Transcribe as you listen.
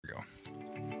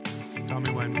Tell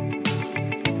me when.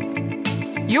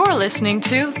 You're listening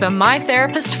to the My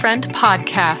Therapist Friend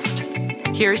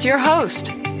podcast. Here's your host,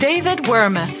 David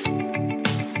Wormuth.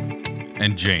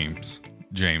 And James.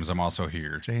 James, I'm also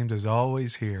here. James is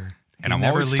always here. And I'm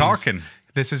always talking.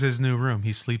 This is his new room.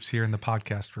 He sleeps here in the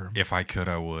podcast room. If I could,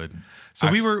 I would. So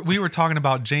we were talking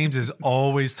about James is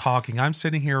always talking. I'm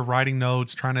sitting here writing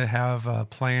notes, trying to have a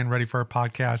plan ready for a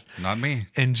podcast. Not me.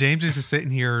 And James is just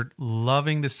sitting here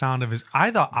loving the sound of his.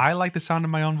 I thought I liked the sound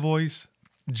of my own voice.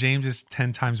 James is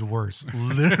 10 times worse.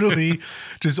 Literally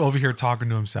just over here talking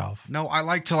to himself. No, I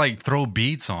like to throw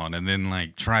beats on and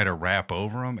then try to rap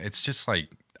over them. It's just I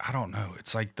don't know.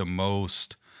 It's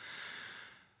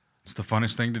it's the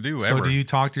funnest thing to do ever. So do you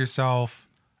talk to yourself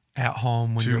at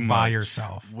home when you're by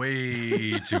yourself?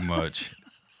 Way too much.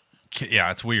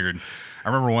 Yeah, it's weird. I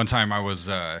remember one time I was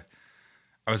at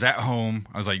home.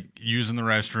 I was using the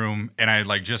restroom, and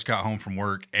I just got home from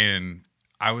work, and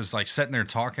I was sitting there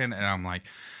talking, and I'm it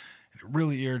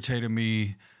really irritated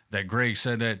me that Greg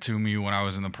said that to me when I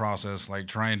was in the process,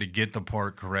 trying to get the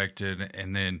part corrected,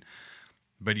 and then.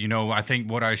 But, I think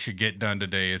what I should get done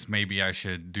today is maybe I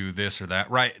should do this or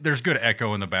that. Right. There's good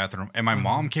echo in the bathroom. And my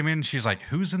mom came in. She's like,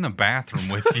 who's in the bathroom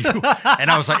with you? And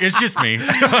I was like, it's just me.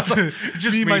 I was it's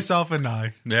just me, myself, and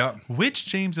I. Yeah. Which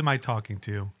James am I talking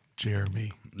to?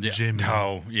 Jeremy. Yeah. Jimmy.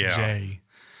 Oh, yeah. Jay.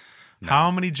 No.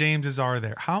 How many Jameses are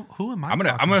there? Who am I talking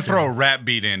to? I'm gonna throw a rap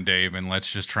beat in, Dave, and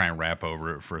let's just try and rap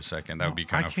over it for a second. That would be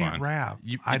kind of fun. I can't rap.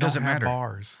 It doesn't matter.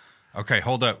 Bars. Okay,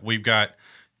 hold up.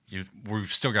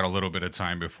 We've still got a little bit of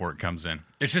time before it comes in.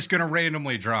 It's just going to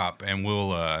randomly drop, and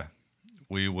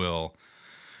we will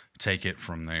take it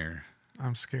from there.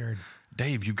 I'm scared.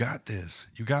 Dave, you got this.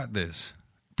 You got this.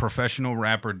 Professional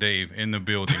rapper Dave in the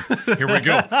building. Here we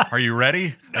go. Are you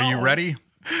ready? No. Are you ready?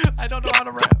 I don't know how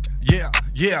to rap. Yeah.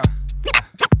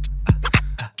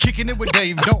 Kicking it with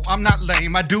Dave. No, I'm not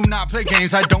lame. I do not play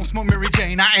games. I don't smoke Mary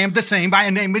Jane. I am the same. My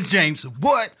name is James.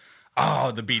 What?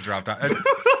 Oh, the beat dropped out.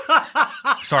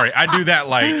 Sorry, I do that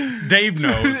Dave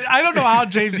knows. I don't know how,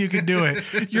 James, you can do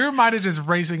it. Your mind is just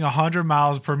racing 100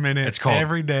 miles per minute. It's called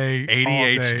every day.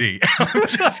 ADHD. I'm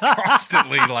just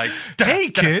constantly hey,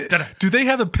 kid, do they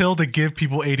have a pill to give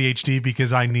people ADHD?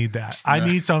 Because I need that. I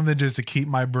need something just to keep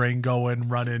my brain going,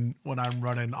 running when I'm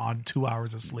running on 2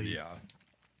 hours of sleep. Yeah.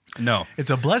 No. It's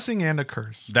a blessing and a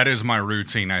curse. That is my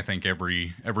routine. I think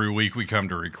every week we come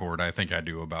to record, I think I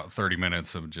do about 30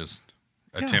 minutes of just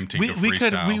attempting to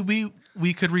freestyle.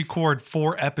 We could record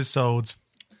 4 episodes,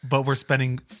 but we're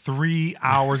spending 3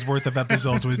 hours worth of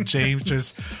episodes with James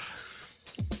just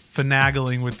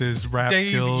finagling with his rap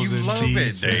skills and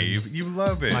beats. Dave, you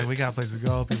love it. We got places to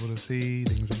go, people to see,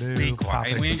 things to do. Be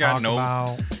quiet. We ain't got no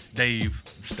about. Dave,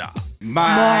 stop.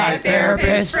 My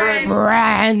therapist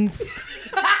friends.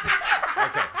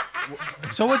 Okay.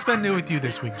 So what's been new with you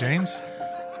this week, James?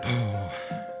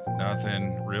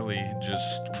 Nothing really,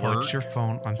 just work. Put your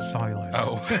phone on silent.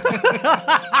 Oh.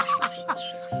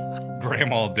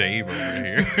 Grandma Dave over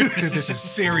here. This is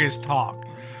serious talk.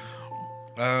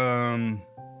 No,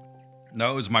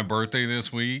 it was my birthday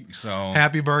this week, so.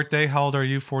 Happy birthday. How old are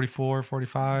you? 44,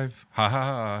 45? Ha ha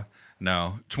ha.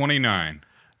 No, 29.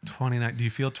 29. Do you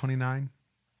feel 29?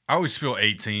 I always feel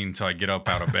 18 until I get up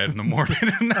out of bed in the morning.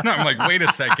 And then I'm like, wait a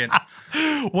second.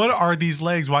 What are these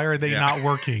legs? Why are they not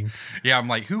working? Yeah, I'm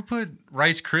like, who put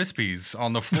Rice Krispies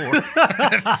on the floor?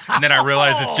 And then I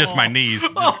realize it's just my knees.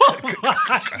 Oh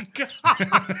my God.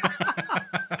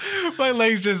 My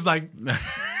legs just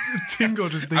tingle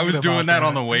just thinking I was doing that that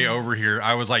on the way over here.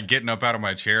 I was getting up out of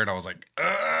my chair and I was like,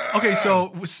 ugh. Okay,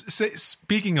 so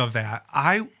speaking of that,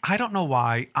 I don't know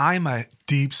why I'm a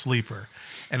deep sleeper.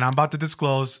 And I'm about to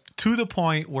disclose to the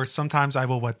point where sometimes I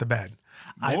will wet the bed.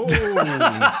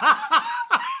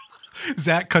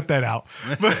 Zach, cut that out.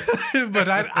 But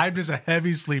I'm just a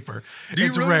heavy sleeper. Do you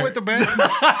really rare. wet the bed?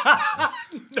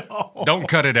 No. Don't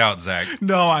cut it out, Zach.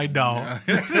 No, I don't.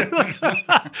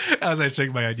 As I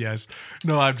shake my head, yes.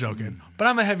 No, I'm joking. But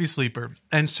I'm a heavy sleeper.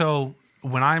 And so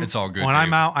when I'm it's all good, when Dave.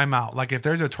 I'm out, I'm out. If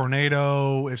there's a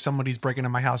tornado, if somebody's breaking into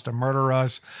my house to murder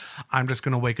us, I'm just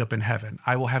going to wake up in heaven.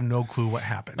 I will have no clue what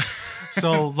happened.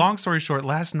 So long story short,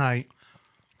 last night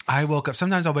I woke up.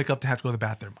 Sometimes I'll wake up to have to go to the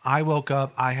bathroom. I woke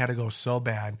up. I had to go so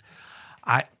bad.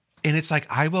 And it's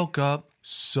I woke up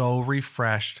so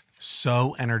refreshed,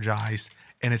 so energized,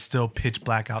 and it's still pitch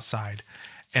black outside.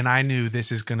 And I knew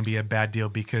this is going to be a bad deal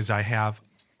because I have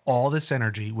all this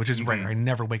energy, which is rare. I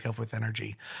never wake up with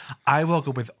energy. I woke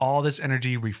up with all this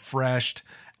energy, refreshed.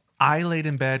 I laid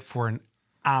in bed for an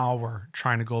hour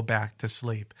trying to go back to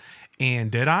sleep.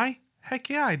 And did I? Heck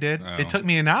yeah, I did. It took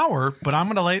me an hour, but I'm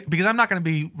gonna because I'm not gonna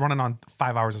be running on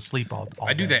 5 hours of sleep all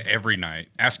I do day. that every night.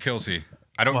 Ask Kelsey.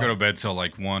 I don't go to bed till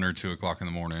like 1 or 2 o'clock in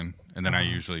the morning, and then I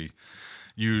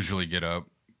usually get up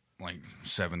like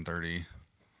 7:30.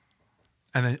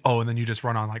 And then you just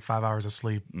run on like 5 hours of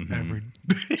sleep every.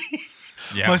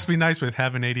 Yeah, Must be nice with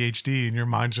having ADHD and your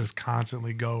mind's just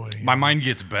constantly going. my mind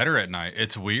gets better at night.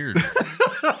 It's weird.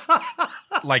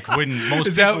 Like when most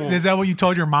Is people, that what you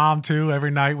told your mom too every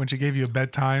night when she gave you a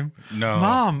bedtime? No.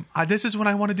 Mom, this is when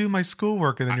I want to do my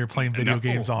schoolwork, and then you're playing video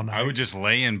games all night. I would just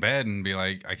lay in bed and be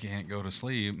like, I can't go to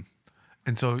sleep.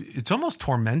 And so it's almost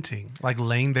tormenting, like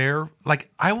laying there. Like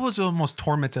I was almost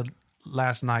tormented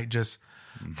last night just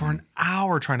for an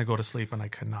hour trying to go to sleep, and I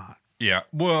could not. Yeah.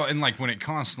 Well, and like when it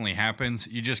constantly happens,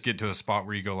 you just get to a spot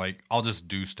where you go like, I'll just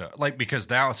do stuff. Like, because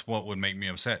that's what would make me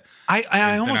upset.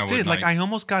 I almost did. Like I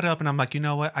almost got up and I'm like, you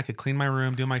know what? I could clean my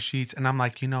room, do my sheets. And I'm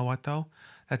like, you know what though?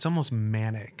 That's almost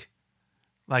manic.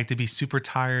 Like to be super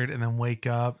tired and then wake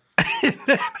up.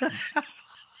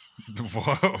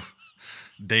 Whoa.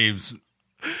 Dave's.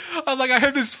 I'm like, I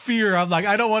have this fear. I'm like,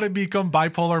 I don't want to become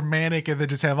bipolar manic and then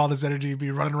just have all this energy be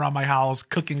running around my house,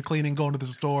 cooking, cleaning, going to the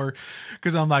store.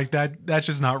 Cause I'm like, that's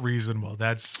just not reasonable.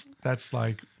 That's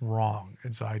like wrong.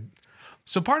 And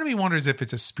so part of me wonders if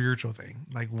it's a spiritual thing,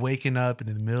 like waking up in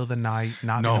the middle of the night,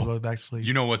 not being able to go back to sleep.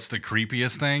 You know what's the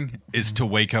creepiest thing is to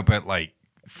wake up at like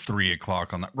 3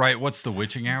 o'clock on that. Right. What's the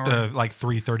witching hour? Like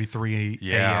 3:33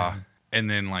 Yeah. a.m. And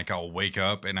then like I'll wake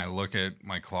up and I look at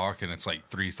my clock and it's like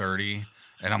 3:30.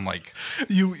 And I'm like,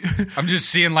 I'm just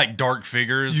seeing like dark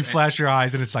figures. You flash your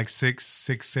eyes and it's like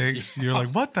 6:66. You're like,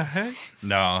 what the heck?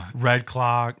 No. Red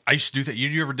clock. I used to do that.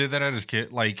 You ever did that as a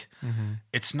kid? Like,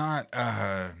 it's not,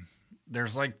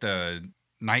 there's like the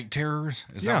night terrors.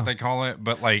 Is that what they call it?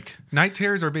 But like. Night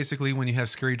terrors are basically when you have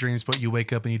scary dreams, but you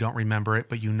wake up and you don't remember it,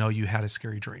 but you know you had a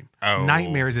scary dream. Oh.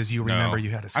 Nightmares is you remember you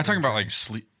had a scary I'm talking dream. about like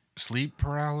sleep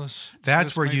paralysis.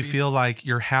 That's where you maybe? feel like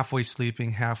you're halfway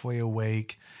sleeping, halfway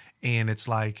awake. And it's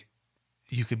like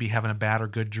you could be having a bad or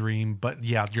good dream, but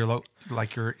yeah, you're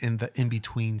like you're in the in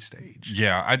between stage.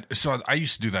 Yeah, so I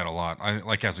used to do that a lot. I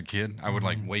like as a kid, I would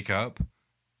like wake up,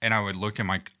 and I would look in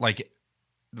my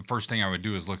the first thing I would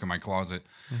do is look in my closet,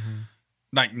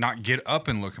 like not get up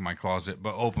and look in my closet,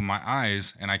 but open my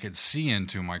eyes and I could see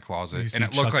into my closet, and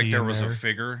it looked like there was a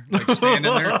figure like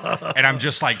standing there, and I'm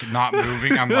just like not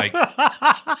moving. I'm like.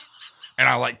 And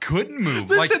I like couldn't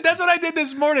move. Listen, that's what I did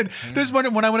this morning. This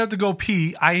morning when I went up to go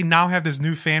pee, I now have this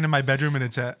new fan in my bedroom, and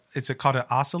it's called an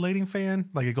oscillating fan.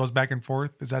 Like it goes back and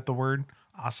forth. Is that the word?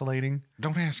 Oscillating?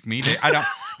 Don't ask me. I don't.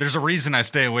 There's a reason I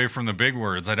stay away from the big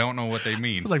words. I don't know what they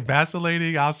mean. It's like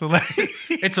vacillating, oscillating.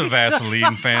 It's a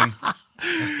Vaseline fan.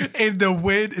 And the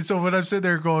wind. And so when I'm sitting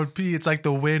there going pee, it's like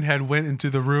the wind had went into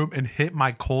the room and hit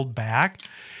my cold back.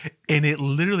 And it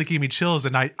literally gave me chills,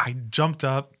 and I jumped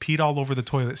up, peed all over the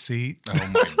toilet seat.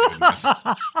 Oh my goodness!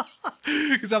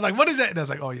 Because I'm like, what is that? And I was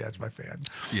like, oh yeah, it's my fan.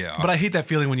 Yeah. But I hate that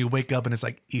feeling when you wake up and it's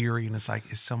like eerie, and it's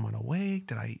like, is someone awake?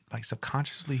 Did I like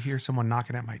subconsciously hear someone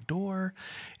knocking at my door?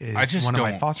 Is one of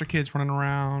my foster kids running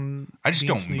around? I just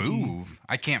don't sneaky? move.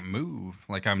 I can't move.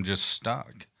 Like I'm just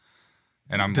stuck.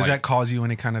 And I'm. Does like, that cause you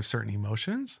any kind of certain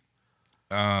emotions?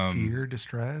 Fear,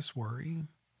 distress, worry.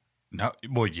 No,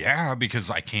 well, yeah, because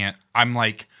I can't. I'm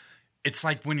like, it's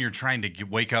like when you're trying to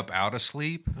wake up out of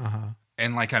sleep,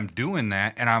 and like I'm doing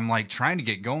that, and I'm like trying to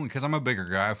get going because I'm a bigger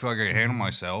guy. I feel like I can handle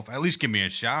myself. At least give me a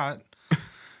shot.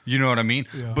 You know what I mean?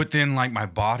 Yeah. But then like my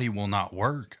body will not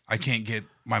work. I can't get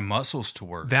my muscles to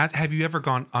work. Have you ever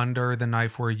gone under the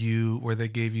knife where they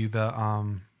gave you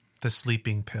the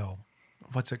sleeping pill?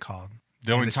 What's it called?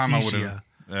 The only time I would have. Anesthesia.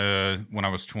 When I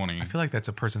was 20, I feel like that's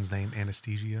a person's name,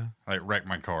 anesthesia. I wrecked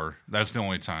my car. That's the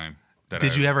only time.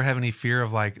 Did you ever have any fear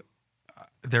of like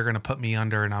they're going to put me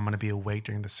under and I'm going to be awake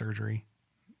during the surgery?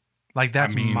 Like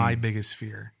that's my biggest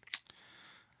fear.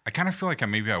 I kind of feel like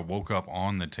maybe I woke up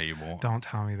on the table. Don't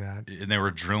tell me that. And they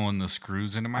were drilling the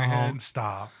screws into my head.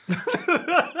 Stop.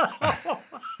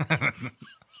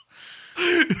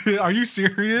 Are you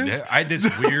serious? Yeah, I had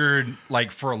this weird,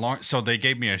 like for a long, so they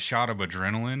gave me a shot of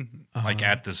adrenaline, like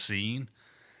at the scene,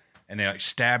 and they like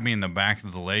stabbed me in the back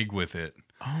of the leg with it.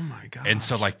 Oh my God. And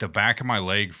so like the back of my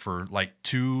leg for like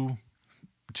two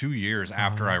years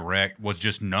after I wrecked was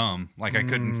just numb. Like I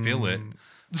couldn't feel it.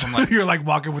 So I'm like, you're like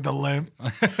walking with a limp.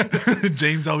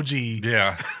 James OG.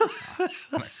 Yeah.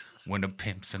 When the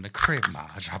pimp's in the crib,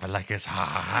 I drop it like it's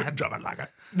hot. Drop it like it.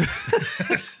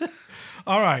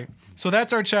 All right. So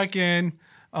that's our check-in.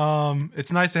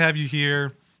 It's nice to have you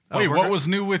here. Wait, what was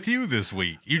new with you this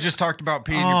week? You just talked about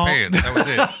peeing your pants. That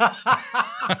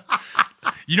was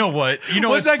it. You know what? You know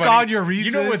Was what's that funny? called your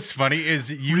Reese's? You know what's funny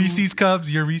is Reese's Cups,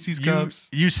 your Reese's Cups.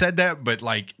 You said that, but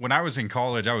like when I was in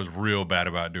college, I was real bad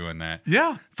about doing that.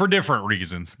 Yeah. For different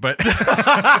reasons, but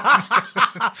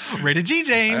Rated G,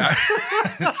 James.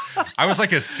 I was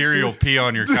like a serial pee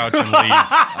on your couch and leave.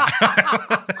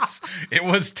 It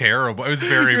was terrible. It was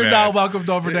very You're bad. not welcomed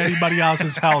over to anybody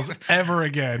else's house ever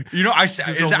again. You know, I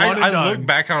look done.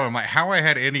 back on it, I'm like, how I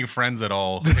had any friends at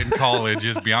all in college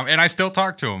is beyond. And I still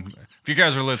talk to them. If you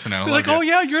guys are listening, They're like, oh,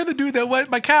 yeah, you're the dude that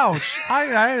wet my couch. I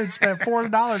had spent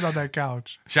 $400 on that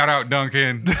couch. Shout out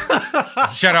Duncan.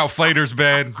 Shout out Flater's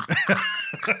bed.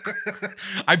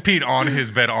 I peed on his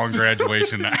bed on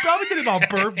graduation You night. probably did it on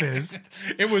purpose.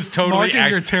 It was totally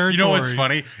Marking your You know what's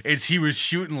territory. funny? Is he was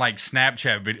shooting like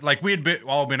Snapchat video. Like we had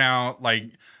all been out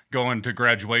like going to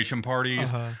graduation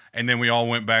parties, and then we all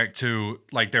went back to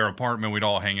like their apartment. We'd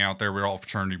all hang out there. We were all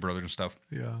fraternity brothers and stuff.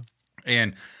 Yeah.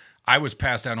 And I was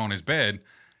passed out on his bed,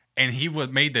 and he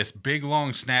made this big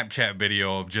long Snapchat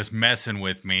video of just messing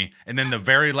with me. And then the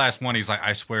very last one, he's like,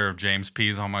 "I swear if James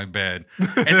pees on my bed."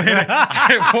 And then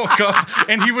I woke up,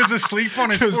 and he was asleep on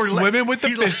his floor, Swimming with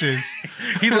the fishes.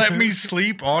 He let me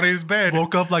sleep on his bed.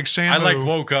 Woke up like Shamu. I like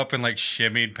woke up and like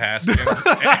shimmied past him, and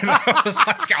I was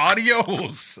like,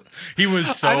 "Adios." He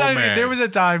was so mad. There was a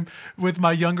time with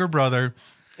my younger brother,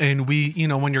 and we, you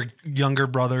know, when you're younger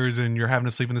brothers and you're having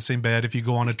to sleep in the same bed, if you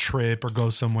go on a trip or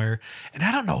go somewhere, and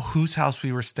I don't know whose house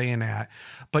we were staying at,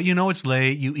 but you know, it's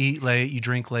late, you eat late, you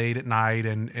drink late at night,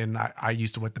 and I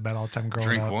used to wet the bed all the time growing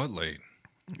Drink up. what late?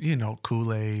 You know,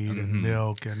 Kool-Aid and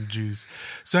milk and juice.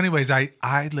 So anyways, I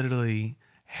literally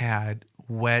had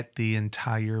wet the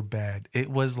entire bed. It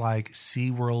was like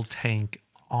SeaWorld tank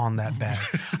on that bed.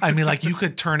 I mean, like you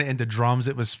could turn it into drums.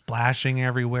 It was splashing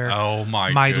everywhere. Oh my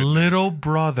goodness. little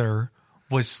brother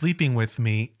was sleeping with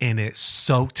me and it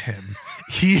soaked him.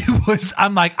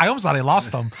 I'm like, I almost thought I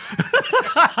lost him.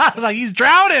 Like he's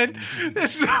drowning.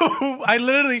 So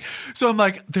I'm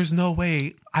like, there's no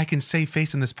way I can save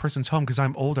face in this person's home because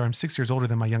I'm older. I'm 6 years older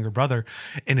than my younger brother.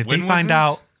 And if When they was find this?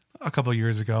 out a couple of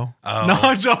years ago. Oh. No,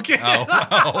 I'm joking.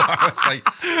 I was like,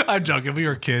 I'm joking. We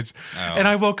were kids. And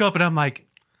I woke up and I'm like,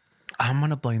 I'm going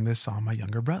to blame this on my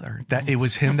younger brother. That it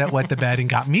was him that wet the bed and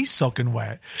got me soaking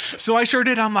wet. So I sure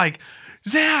did. I'm like,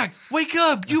 Zach, wake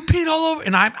up. You peed all over.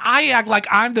 And I act like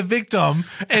I'm the victim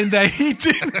and that he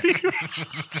didn't.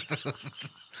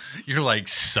 you're like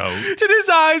soaked. In his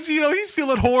eyes, you know, he's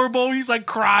feeling horrible. He's like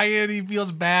crying. He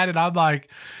feels bad. And I'm like,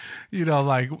 you know,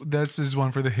 like this is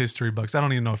one for the history books. I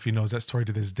don't even know if he knows that story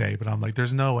to this day, but I'm like,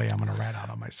 there's no way I'm going to rat out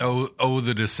on myself. Oh,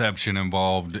 the deception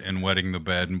involved in wetting the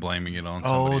bed and blaming it on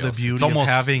somebody else. The beauty It's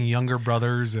almost, of having younger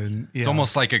brothers. And it's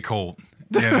almost like a cult.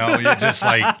 You know, you're just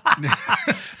like.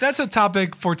 That's a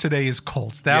topic for today is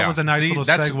cults. That was a nice little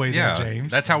segue there, James.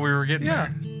 That's how we were getting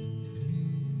there.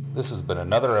 This has been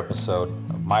another episode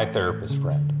of My Therapist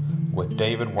Friend with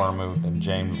David Wormuth and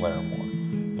James Larimore.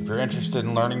 If you're interested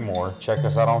in learning more, check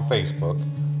us out on Facebook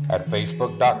at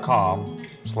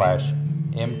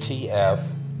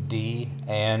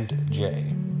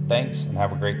facebook.com/MTFDandJ. Thanks and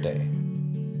have a great day.